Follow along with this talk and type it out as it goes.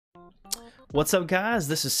What's up, guys?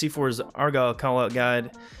 This is C4's Argyle Callout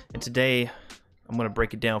guide, and today I'm going to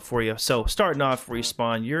break it down for you. So starting off where you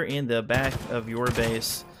spawn, you're in the back of your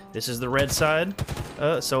base. This is the red side.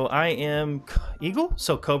 So I am Eagle,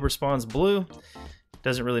 so Cobra spawns blue.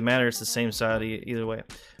 Doesn't really matter, it's the same side either way.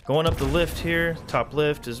 Going up the lift here, top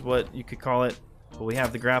lift is what you could call it. But we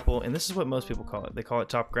have the grapple, and this is what most people call it. They call it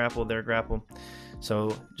top grapple, their grapple.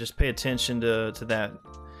 So just pay attention to that.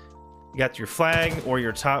 You got your flag or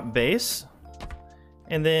your top base,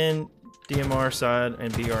 and then DMR side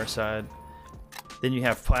and BR side. Then you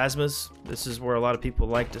have plasmas. This is where a lot of people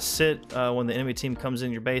like to sit when the enemy team comes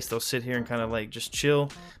in your base. They'll sit here and kind of like just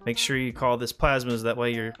chill. Make sure you call this plasmas, that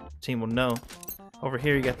way your team will know. Over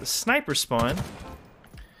here you got the sniper spawn,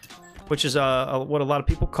 which is what a lot of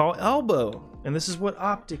people call elbow, and this is what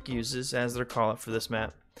Optic uses as their call out for this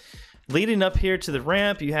map. Leading up here to the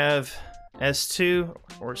ramp, you have S2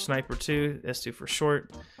 or Sniper 2, S2 for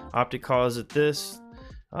short. Optic calls it this.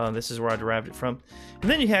 This is where I derived it from. And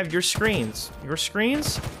then you have your screens,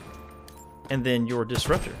 and then your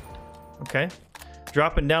disruptor. Okay.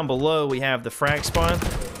 Dropping down below, we have the frag spawn.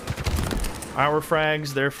 Our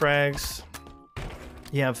frags, their frags.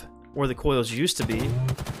 You have where the coils used to be,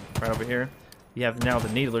 right over here. You have now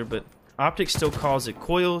the needler, but Optic still calls it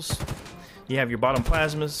coils. You have your bottom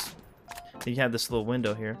plasmas. You have this little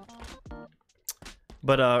window here.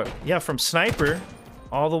 But yeah, from sniper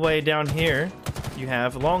all the way down here, you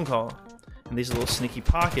have long call, and these little sneaky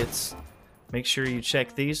pockets. Make sure you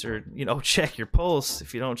check these, or check your pulse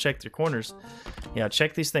if you don't check their corners. Yeah,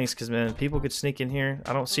 check these things, because man, people could sneak in here.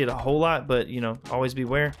 I don't see it a whole lot, but always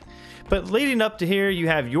beware. But leading up to here, you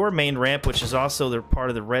have your main ramp, which is also the part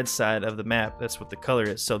of the red side of the map. That's what the color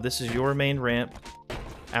is. So this is your main ramp,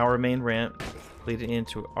 our main ramp, leading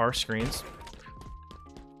into our screens.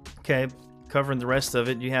 Okay, covering the rest of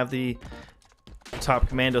it, you have the top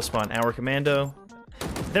commando spawn, our commando,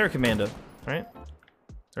 their commando, right?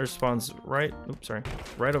 Their spawns right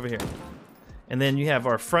over here. And then you have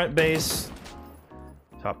our front base,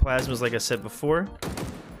 top plasmas, like I said before.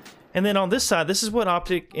 And then on this side, this is what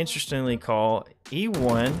Optic interestingly call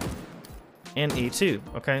E1 and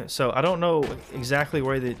E2. Okay, so I don't know exactly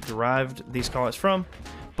where they derived these callouts from,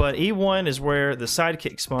 but E1 is where the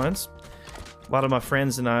sidekick spawns. A lot of my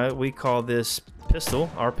friends and I, we call this pistol,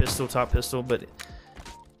 our pistol, top pistol, but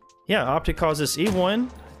yeah, Optic calls this E1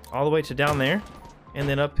 all the way to down there, and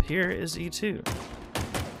then up here is E2.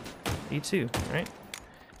 E2, right?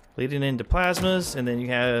 Leading into plasmas, and then you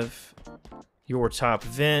have your top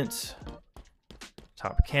vent,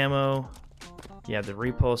 top camo. You have the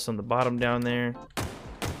repulse on the bottom down there.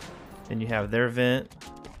 Then you have their vent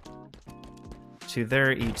to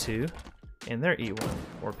their E2 and their E1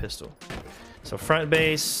 or pistol. So front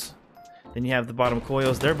base, then you have the bottom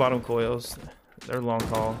coils, their long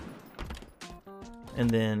call, and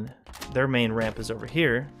then their main ramp is over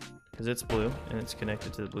here because it's blue and it's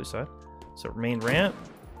connected to the blue side. So main ramp,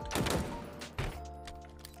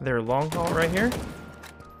 their long call right here,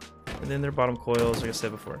 and then their bottom coils, like I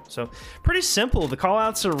said before. So pretty simple. The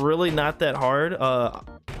callouts are really not that hard.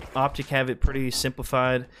 Optic have it pretty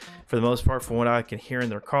simplified for the most part from what I can hear in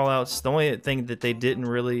their callouts. The only thing that they didn't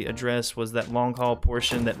really address was that long call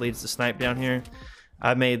portion that leads to snipe down here.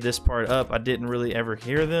 I made this part up. I didn't really ever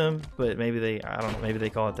hear them, but maybe I don't know, maybe they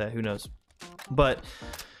call it that, who knows. But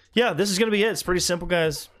yeah, this is gonna be it. It's pretty simple,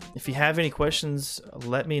 guys. If you have any questions,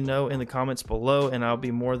 let me know in the comments below, and I'll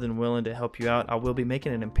be more than willing to help you out. I will be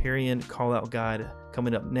making an Empyrean callout guide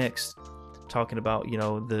coming up next, talking about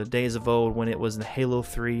the days of old when it was the Halo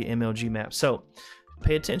 3 MLG map. So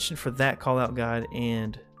pay attention for that callout guide,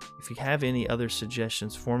 and if you have any other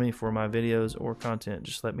suggestions for me for my videos or content,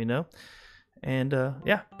 just let me know. And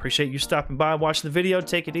yeah, appreciate you stopping by, watching the video.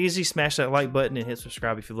 Take it easy, smash that like button, and hit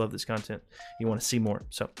subscribe if you love this content, you want to see more.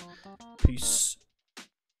 So peace.